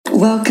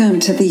Welcome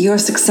to the Your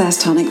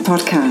Success Tonic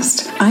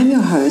podcast. I'm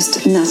your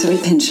host,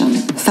 Natalie Pinchon,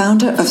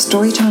 founder of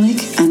Story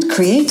Tonic and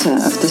creator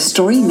of the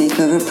Story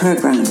Makeover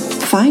program.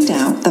 Find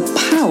out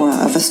the power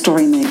of a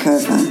story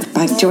makeover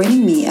by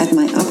joining me at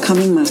my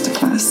upcoming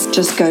masterclass.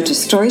 Just go to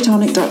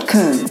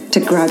storytonic.co to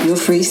grab your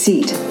free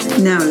seat.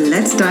 Now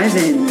let's dive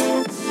in.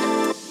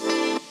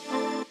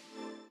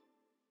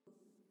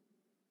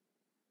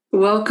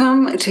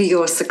 Welcome to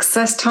Your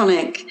Success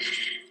Tonic.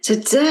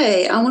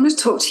 Today, I want to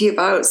talk to you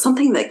about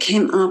something that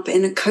came up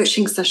in a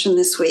coaching session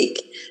this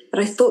week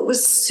that I thought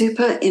was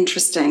super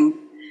interesting.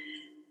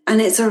 And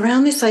it's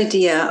around this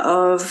idea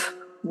of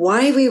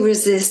why we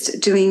resist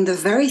doing the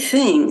very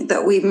thing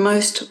that we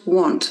most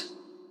want.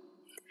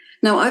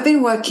 Now, I've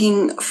been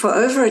working for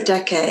over a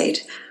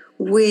decade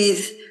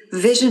with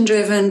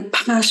vision-driven,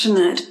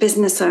 passionate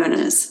business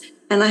owners,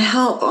 and I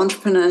help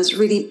entrepreneurs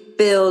really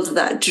build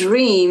that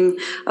dream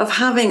of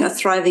having a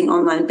thriving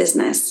online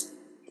business.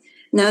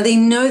 Now, they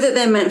know that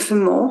they're meant for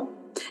more,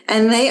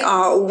 and they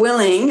are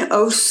willing,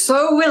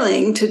 so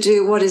willing to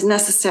do what is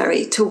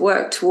necessary to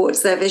work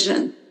towards their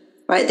vision,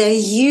 right? They're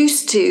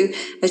used to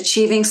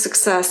achieving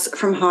success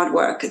from hard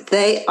work.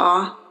 They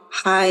are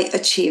high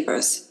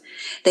achievers.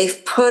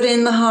 They've put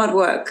in the hard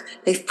work.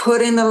 They've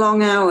put in the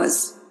long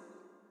hours,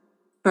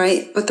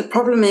 right? But the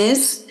problem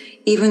is,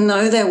 even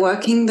though they're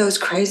working those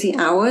crazy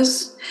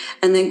hours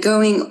and they're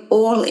going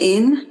all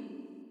in,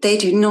 they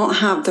do not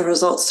have the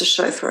results to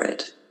show for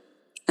it.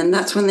 And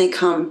that's when they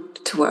come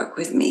to work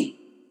with me.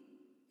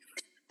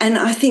 And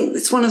I think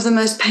it's one of the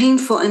most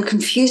painful and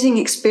confusing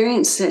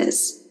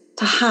experiences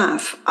to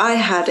have. I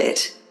had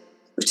it,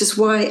 which is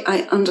why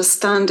I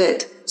understand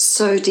it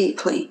so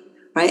deeply,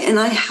 right? And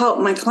I help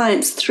my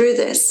clients through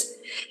this.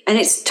 And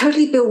it's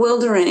totally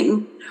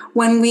bewildering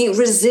when we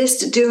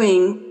resist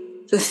doing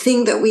the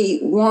thing that we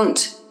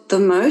want the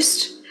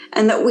most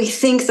and that we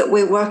think that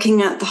we're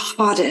working at the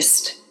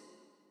hardest.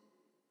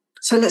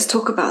 So let's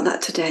talk about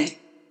that today.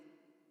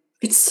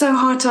 It's so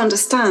hard to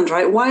understand,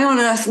 right? Why on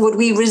earth would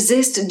we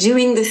resist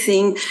doing the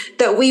thing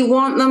that we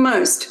want the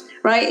most,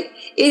 right?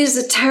 It is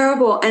a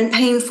terrible and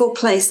painful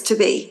place to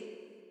be.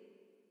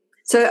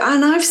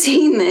 And I've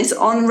seen this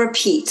on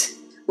repeat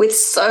with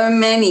so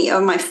many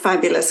of my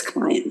fabulous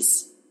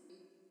clients.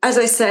 As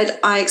I said,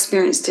 I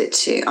experienced it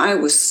too. I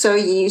was so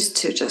used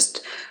to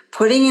just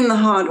putting in the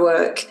hard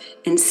work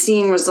and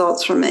seeing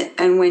results from it.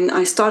 And when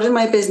I started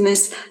my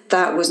business,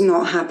 that was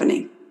not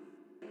happening.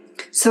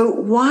 So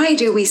why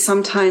do we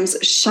sometimes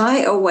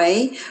shy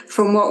away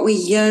from what we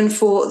yearn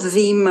for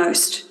the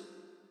most?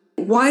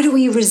 Why do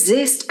we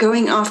resist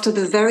going after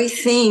the very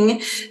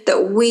thing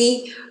that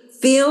we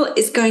feel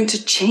is going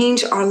to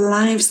change our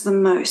lives the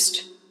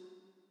most?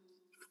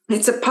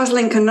 It's a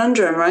puzzling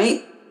conundrum,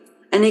 right?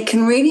 And it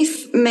can really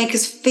make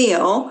us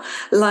feel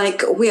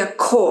like we are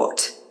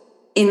caught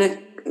in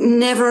a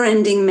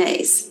never-ending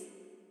maze,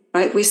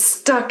 right? We're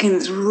stuck in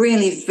this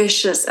really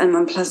vicious and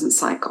unpleasant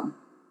cycle.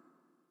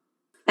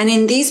 And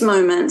in these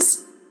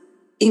moments,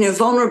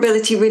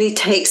 vulnerability really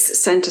takes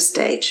center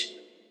stage,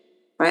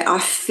 right? Our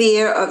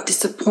fear of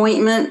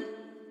disappointment,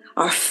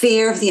 our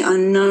fear of the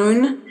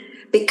unknown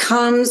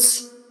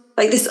becomes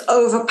like this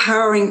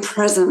overpowering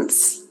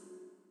presence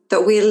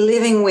that we're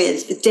living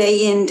with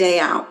day in, day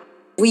out.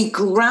 We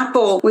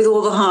grapple with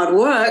all the hard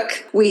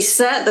work. We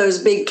set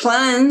those big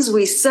plans.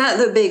 We set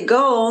the big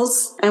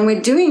goals, and we're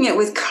doing it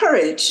with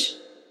courage.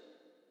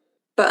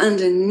 But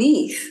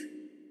underneath,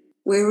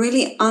 we're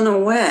really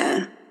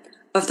unaware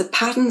of the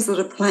patterns that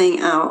are playing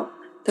out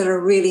that are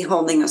really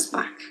holding us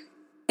back.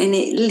 And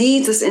it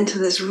leads us into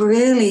this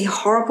really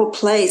horrible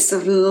place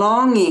of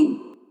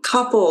longing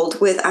coupled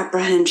with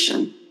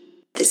apprehension.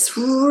 This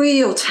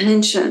real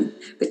tension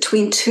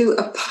between two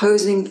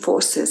opposing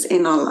forces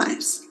in our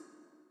lives,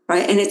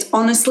 right? And it's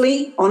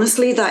honestly,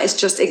 that is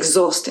just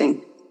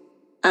exhausting.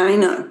 I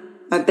know,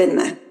 I've been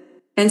there.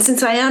 And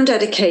since I am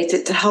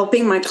dedicated to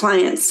helping my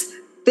clients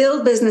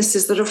build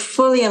businesses that are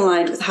fully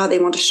aligned with how they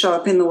want to show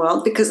up in the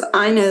world, because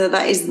I know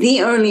that is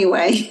the only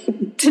way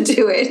to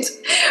do it,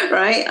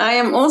 right? I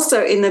am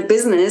also in the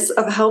business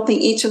of helping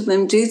each of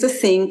them do the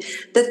thing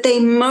that they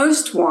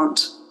most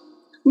want.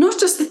 Not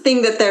just the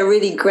thing that they're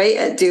really great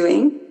at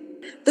doing,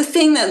 the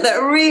thing that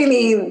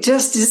really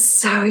just is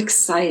so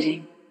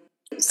exciting.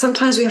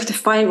 Sometimes we have to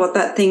find what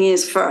that thing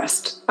is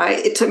first, right?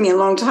 It took me a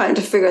long time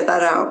to figure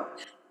that out.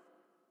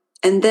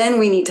 And then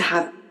we need to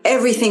have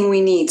everything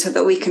we need so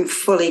that we can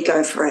fully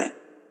go for it.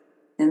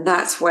 And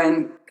that's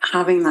when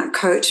having that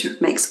coach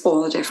makes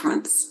all the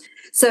difference.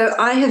 So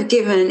I have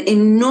given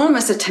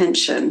enormous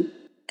attention,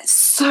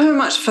 so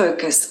much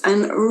focus,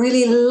 and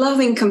really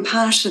loving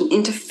compassion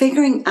into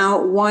figuring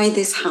out why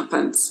this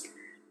happens.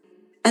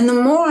 And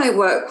the more I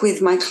work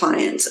with my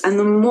clients and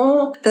the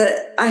more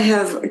that I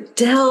have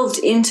delved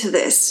into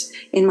this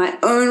in my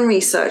own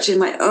research, in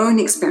my own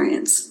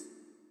experience,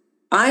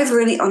 I've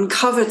really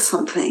uncovered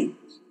something.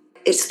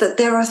 It's that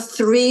there are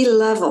 3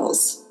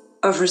 levels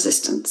of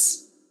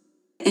resistance.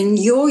 And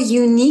your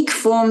unique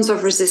forms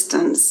of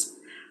resistance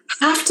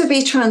have to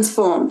be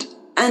transformed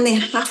and they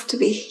have to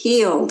be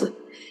healed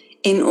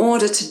in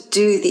order to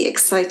do the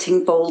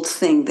exciting, bold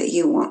thing that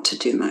you want to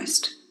do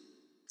most.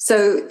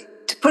 So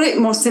to put it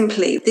more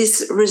simply,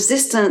 this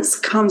resistance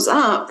comes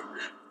up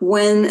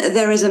when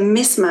there is a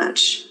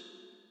mismatch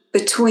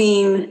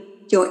between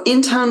your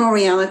internal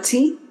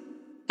reality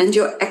and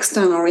your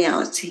external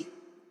reality.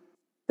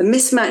 The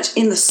mismatch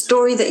in the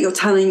story that you're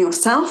telling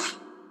yourself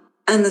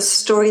and the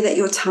story that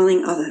you're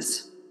telling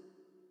others.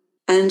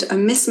 And a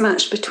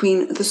mismatch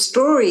between the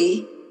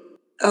story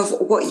of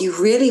what you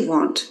really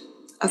want,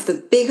 of the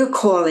bigger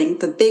calling,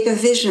 the bigger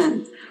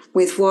vision,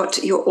 with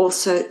what you're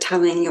also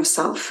telling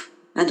yourself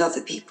and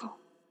other people.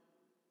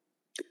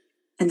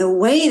 And the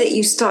way that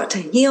you start to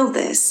heal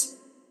this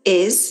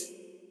is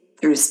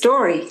through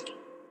story.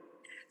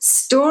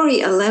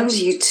 Story allows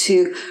you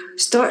to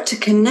start to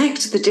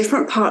connect the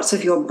different parts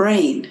of your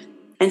brain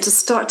and to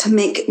start to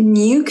make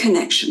new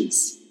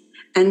connections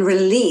and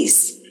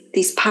release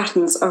these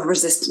patterns of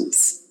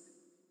resistance.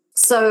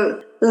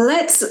 So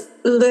let's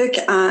look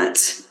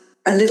at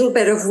a little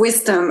bit of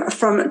wisdom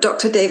from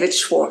Dr. David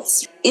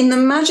Schwartz. In The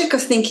Magic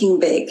of Thinking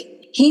Big,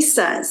 he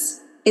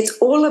says, it's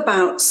all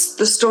about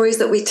the stories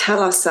that we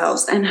tell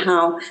ourselves and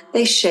how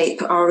they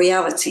shape our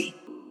reality.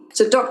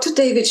 So Dr.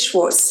 David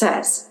Schwartz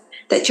says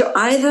that you're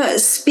either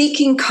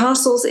speaking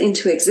castles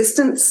into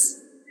existence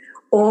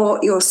or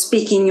you're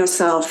speaking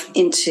yourself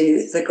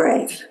into the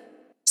grave.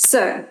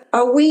 So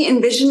are we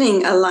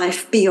envisioning a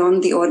life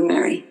beyond the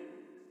ordinary?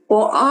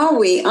 Or are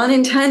we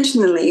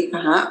unintentionally,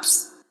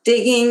 perhaps,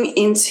 digging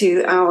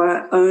into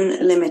our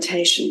own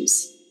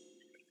limitations?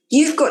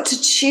 You've got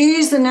to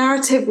choose the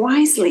narrative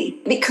wisely,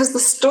 because the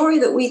story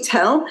that we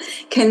tell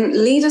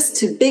can lead us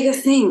to bigger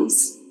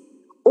things,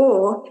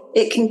 or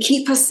it can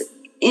keep us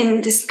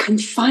in this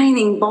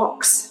confining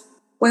box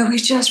where we're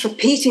just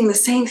repeating the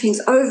same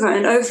things over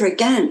and over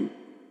again.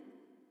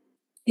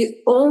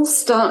 It all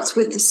starts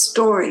with the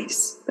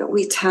stories that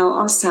we tell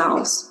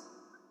ourselves.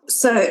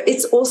 So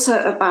it's also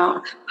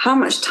about how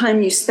much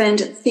time you spend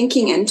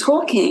thinking and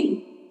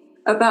talking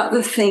about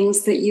the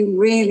things that you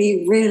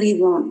really, really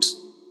want.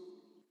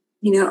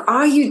 You know,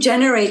 are you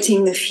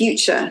generating the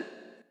future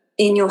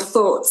in your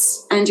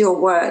thoughts and your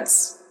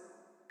words?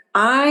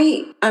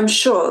 I am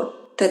sure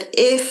that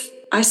if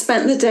I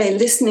spent the day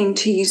listening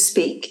to you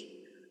speak,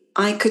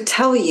 I could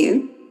tell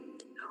you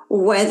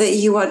whether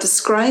you are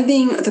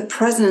describing the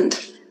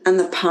present and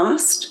the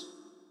past,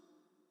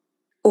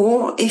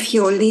 or if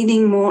you're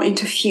leaning more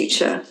into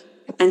future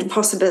and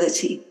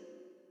possibility.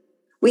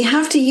 We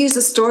have to use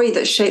a story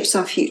that shapes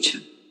our future.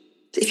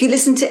 If you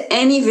listen to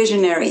any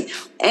visionary,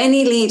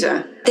 any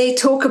leader, they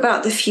talk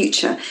about the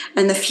future,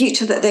 and the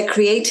future that they're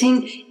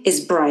creating is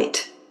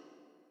bright.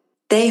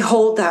 They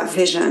hold that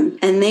vision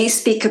and they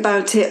speak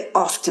about it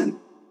often.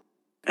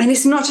 And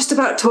it's not just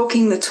about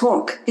talking the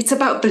talk. It's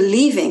about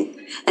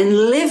believing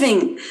and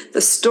living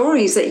the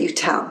stories that you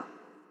tell.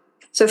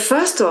 So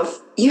first off,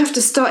 you have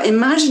to start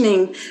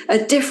imagining a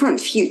different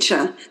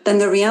future than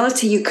the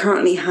reality you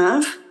currently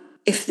have,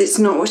 if it's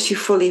not what you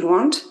fully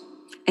want.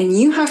 And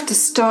you have to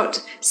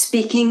start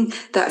speaking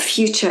that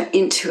future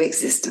into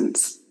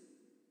existence.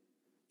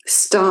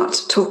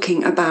 Start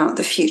talking about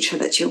the future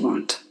that you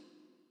want.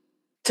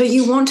 So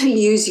you want to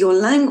use your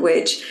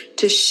language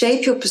to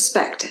shape your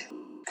perspective.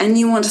 And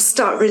you want to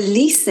start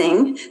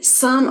releasing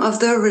some of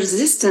the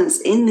resistance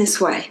in this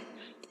way.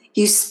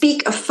 You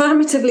speak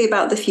affirmatively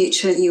about the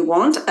future you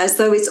want as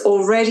though it's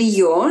already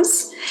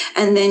yours,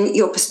 and then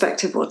your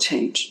perspective will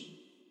change.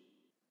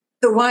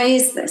 So why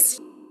is this?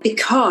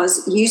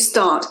 Because you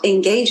start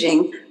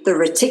engaging the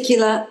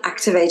reticular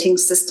activating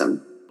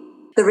system.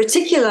 The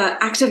reticular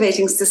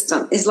activating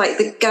system is like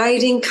the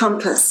guiding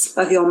compass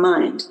of your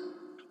mind.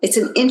 It's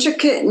an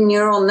intricate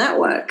neural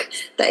network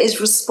that is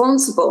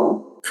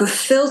responsible for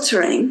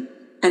filtering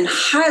and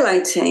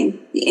highlighting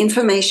the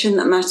information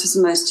that matters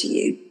most to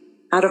you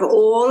out of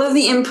all of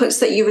the inputs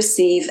that you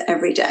receive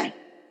every day.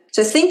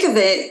 So think of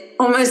it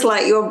almost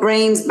like your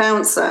brain's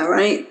bouncer,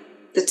 right?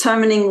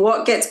 Determining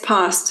what gets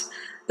past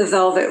the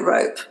velvet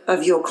rope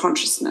of your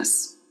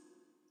consciousness.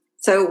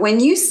 So when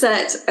you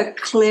set a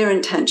clear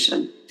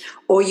intention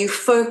or you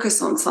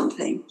focus on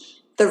something,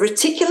 the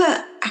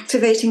reticular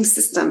activating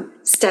system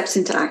steps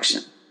into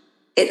action.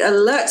 It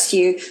alerts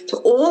you to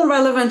all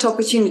relevant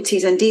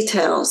opportunities and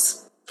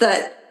details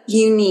that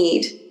you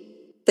need,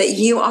 that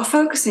you are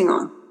focusing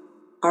on.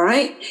 All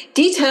right?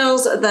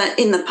 Details that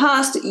in the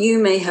past you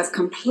may have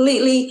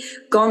completely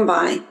gone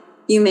by.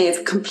 You may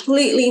have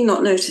completely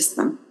not noticed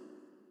them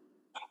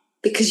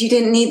because you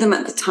didn't need them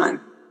at the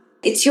time.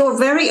 It's your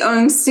very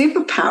own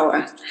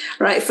superpower,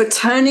 right, for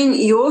turning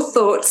your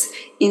thoughts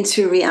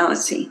into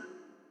reality.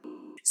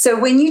 So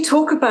when you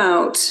talk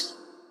about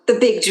the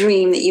big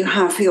dream that you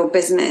have for your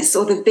business,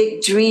 or the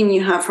big dream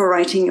you have for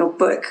writing your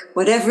book,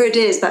 whatever it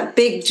is, that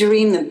big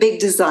dream, the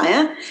big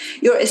desire,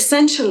 you're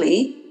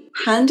essentially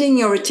handing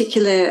your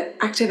reticular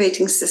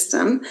activating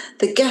system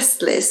the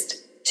guest list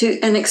to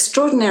an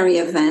extraordinary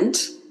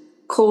event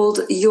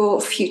called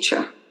your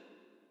future.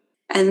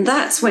 And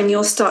that's when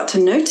you'll start to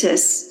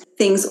notice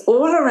things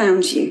all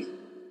around you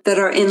that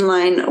are in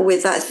line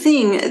with that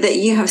thing that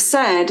you have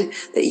said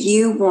that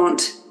you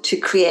want to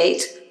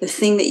create the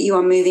thing that you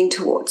are moving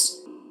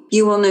towards.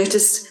 You will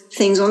notice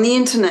things on the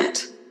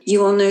internet.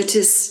 You will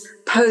notice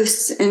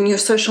posts in your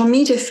social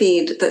media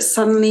feed that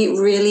suddenly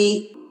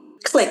really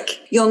click.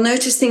 You'll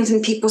notice things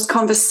in people's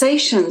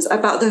conversations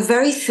about the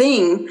very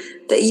thing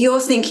that you're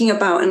thinking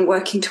about and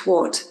working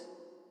toward.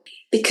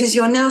 Because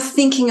you're now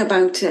thinking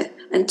about it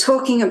and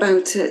talking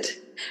about it,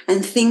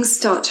 and things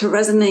start to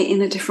resonate in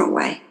a different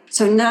way.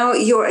 So now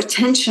your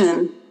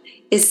attention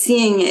is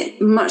seeing it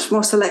much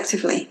more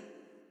selectively.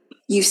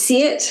 You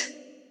see it,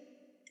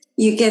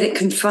 you get it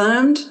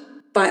confirmed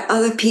by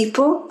other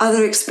people,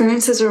 other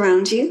experiences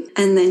around you,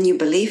 and then you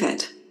believe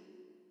it.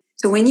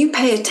 So when you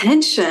pay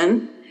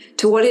attention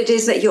to what it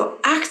is that you're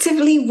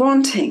actively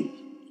wanting,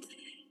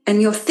 and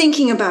you're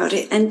thinking about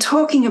it and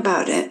talking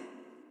about it,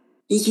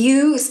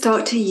 you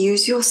start to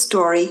use your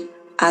story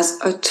as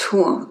a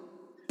tool.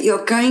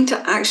 You're going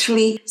to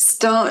actually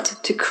start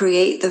to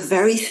create the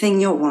very thing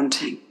you're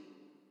wanting.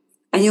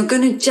 And you're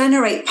going to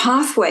generate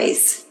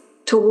pathways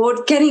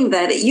toward getting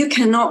there that you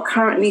cannot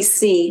currently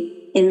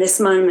see in this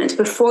moment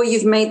before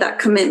you've made that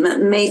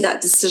commitment, made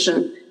that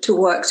decision to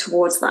work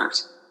towards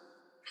that.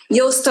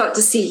 You'll start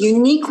to see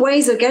unique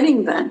ways of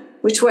getting there,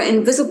 which were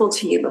invisible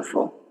to you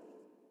before.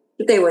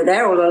 They were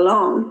there all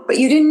along, but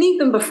you didn't need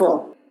them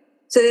before.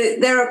 So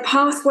there are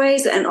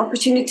pathways and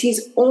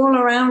opportunities all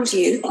around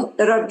you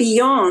that are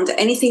beyond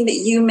anything that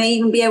you may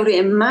even be able to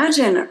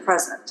imagine at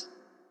present,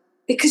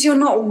 because you're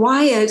not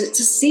wired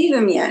to see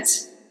them yet.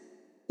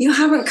 You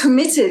haven't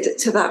committed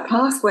to that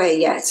pathway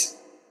yet.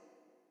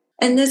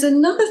 And there's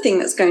another thing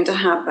that's going to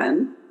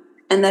happen,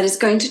 and that is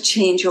going to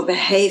change your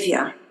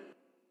behavior.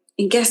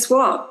 And guess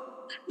what?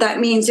 That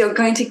means you're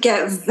going to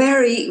get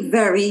very,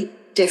 very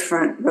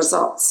different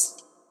results.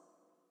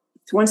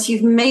 Once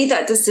you've made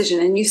that decision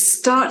and you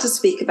start to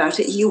speak about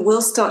it, you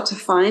will start to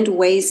find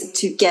ways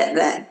to get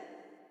there.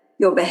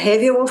 Your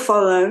behavior will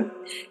follow,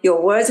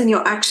 your words and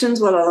your actions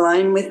will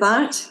align with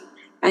that,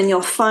 and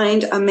you'll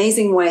find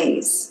amazing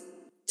ways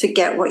to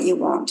get what you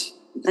want.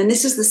 And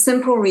this is the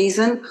simple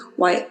reason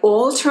why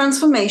all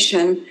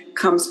transformation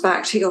comes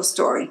back to your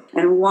story,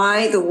 and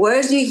why the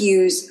words you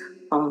use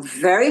are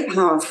very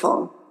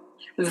powerful,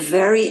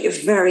 very,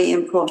 very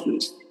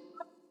important.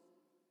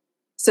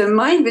 So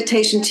my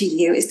invitation to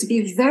you is to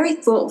be very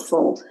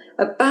thoughtful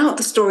about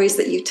the stories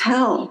that you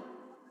tell.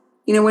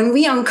 You know, when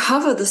we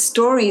uncover the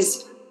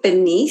stories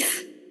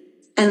beneath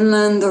and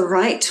learn the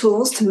right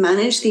tools to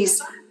manage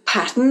these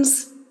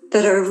patterns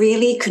that are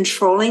really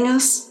controlling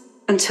us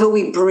until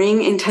we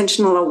bring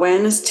intentional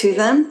awareness to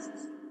them,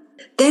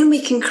 then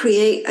we can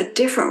create a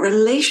different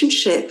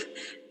relationship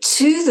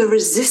to the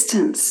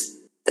resistance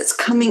that's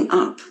coming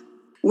up.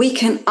 We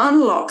can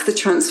unlock the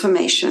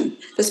transformation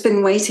that's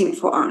been waiting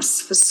for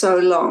us for so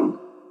long.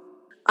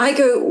 I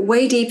go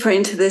way deeper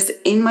into this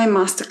in my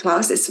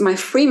masterclass. It's my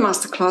free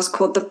masterclass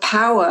called The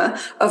Power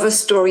of a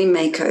Story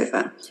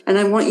Makeover. And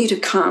I want you to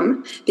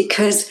come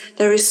because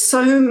there is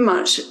so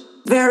much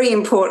very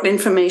important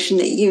information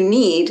that you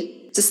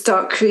need to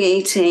start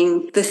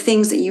creating the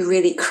things that you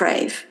really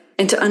crave,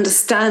 and to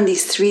understand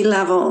these 3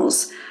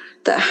 levels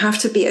that have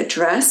to be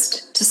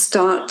addressed to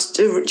start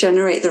to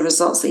generate the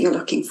results that you're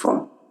looking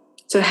for.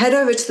 So head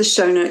over to the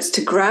show notes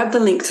to grab the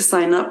link to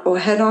sign up, or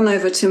head on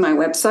over to my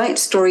website,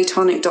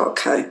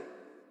 storytonic.co.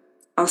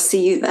 I'll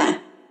see you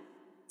there.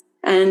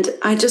 And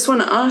I just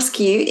want to ask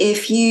you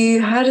if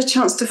you had a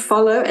chance to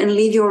follow and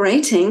leave your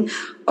rating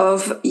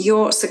of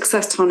your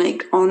Success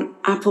Tonic on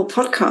Apple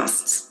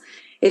Podcasts.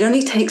 It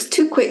only takes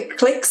 2 quick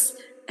clicks,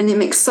 and it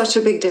makes such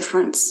a big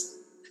difference.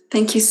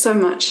 Thank you so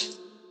much.